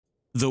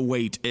The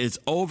wait is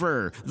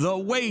over. The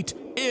wait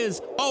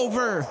is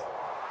over.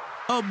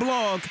 A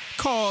blog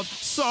called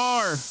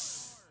SAR.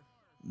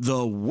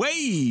 The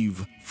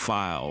Wave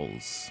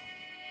Files.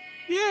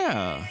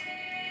 Yeah.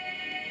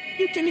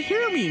 You can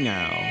hear me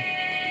now.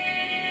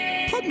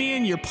 Put me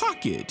in your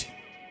pocket.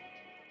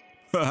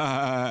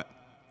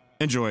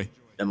 Enjoy.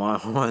 Am I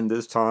on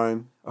this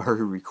time? Are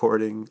we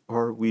recording?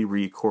 Are we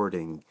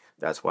recording?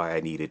 That's why I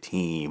need a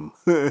team.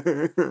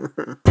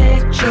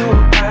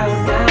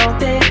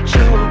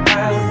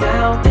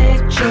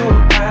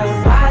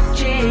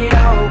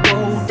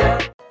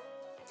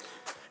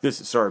 This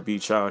is Sar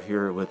Beach out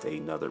here with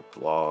another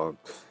blog.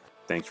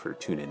 Thanks for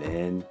tuning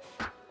in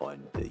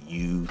on the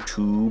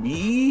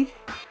YouTube.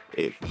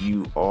 If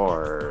you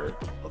are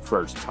a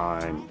first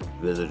time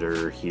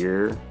visitor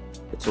here,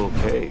 it's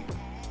okay.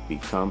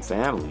 Become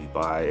family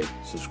by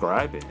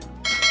subscribing.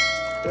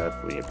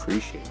 Definitely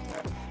appreciate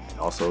that. And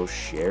also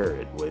share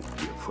it with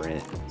your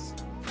friends,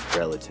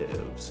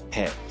 relatives,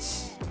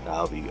 pets.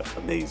 That'll be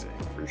amazing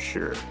for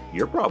sure.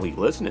 You're probably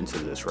listening to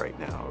this right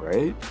now,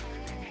 right?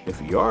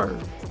 If you are,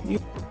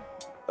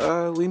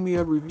 leave me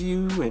a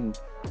review and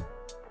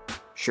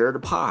share the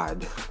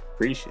pod.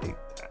 Appreciate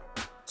that.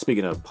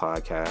 Speaking of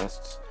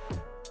podcasts,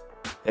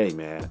 hey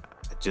man,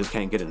 I just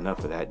can't get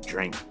enough of that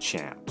Drink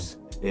Champs.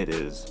 It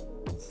is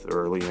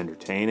thoroughly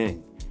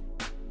entertaining.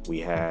 We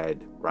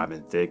had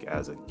Thicke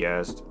as a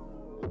guest.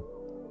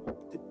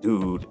 The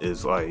dude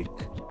is like,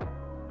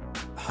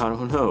 I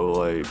don't know,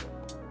 like,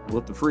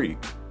 what the freak?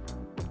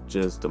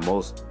 Just the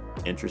most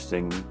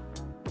interesting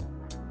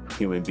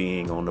human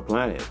being on the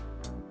planet.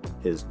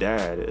 His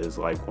dad is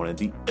like one of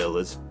the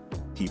illest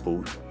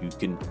people you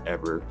can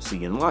ever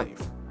see in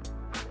life.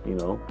 You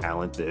know,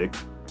 Thicke,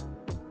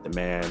 the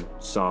man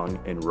sung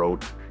and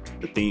wrote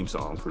the theme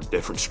song for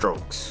Different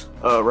Strokes.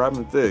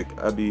 Thicke,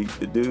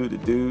 the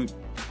dude,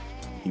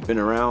 he's been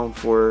around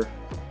for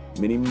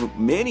many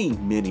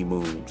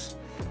moons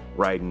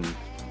writing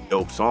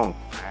dope songs.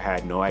 I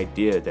had no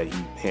idea that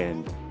he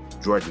penned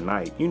Jordan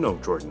Knight. You know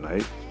Jordan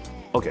Knight.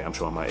 Okay, I'm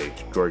showing my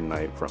age. Jordan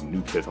Knight from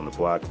New Kids on the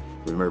Block.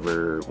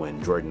 Remember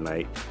when Jordan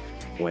Knight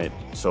went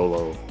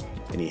solo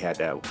and he had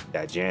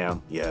that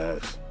jam?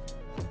 Yes.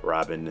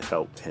 Robin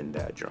helped pen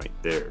that joint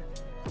there.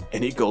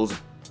 And it goes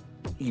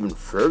even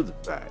further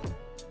back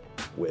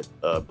with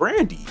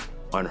Brandy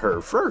on her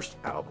first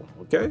album,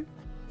 okay?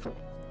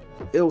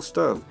 Ill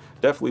stuff.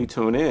 Definitely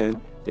tune in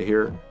to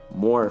hear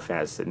more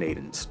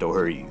fascinating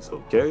stories,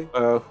 okay?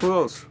 Who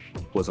else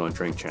was on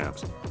Drink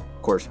Champs?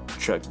 Of course,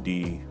 Chuck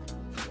D,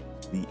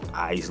 the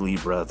Isley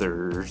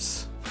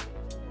Brothers,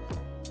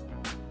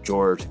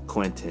 George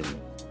Clinton.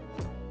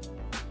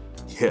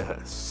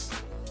 Yes.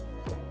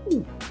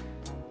 Ooh.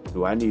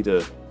 Do I need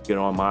to get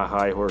on my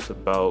high horse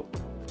about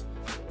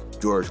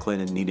George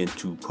Clinton needing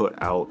to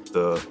put out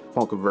the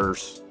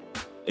Funkiverse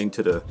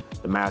into the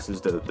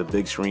masses, the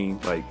big screen?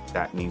 Like,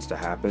 that needs to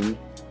happen.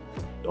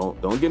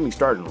 Don't get me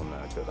started on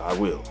that, because I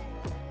will.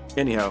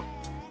 Anyhow,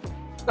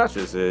 that's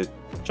just it.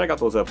 Check out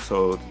those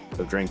episodes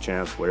of Drink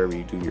Champs wherever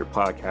you do your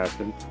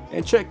podcasting,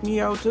 and check me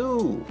out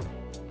too.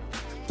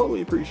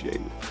 Totally appreciate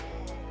it.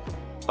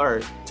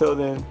 Alright, till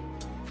then,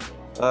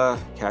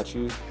 catch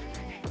you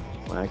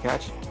when I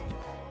catch you.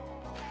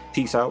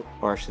 Peace out,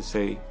 or I should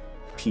say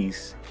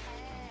peace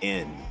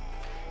in.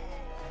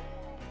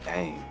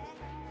 Dang.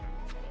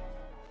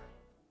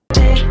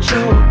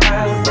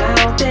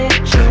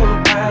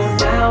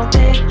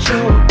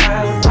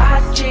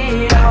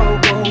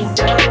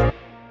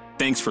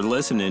 Thanks for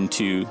listening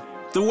to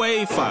The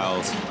Wave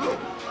Files,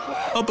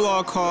 a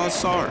blog called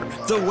SAR.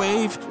 The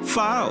Wave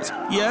Files.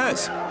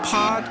 Yes,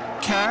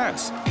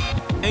 podcast.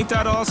 Ain't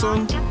that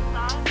awesome?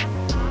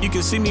 You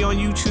can see me on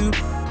YouTube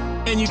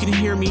and you can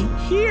hear me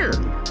here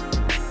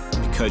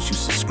because you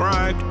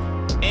subscribed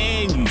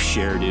and you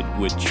shared it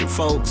with your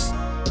folks.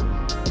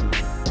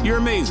 You're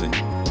amazing.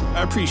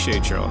 I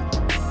appreciate y'all.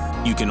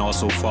 You can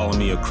also follow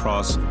me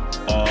across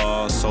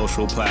all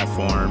social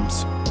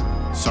platforms.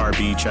 SAR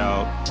Beach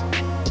out.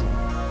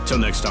 Till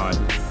next time.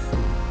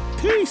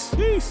 Peace.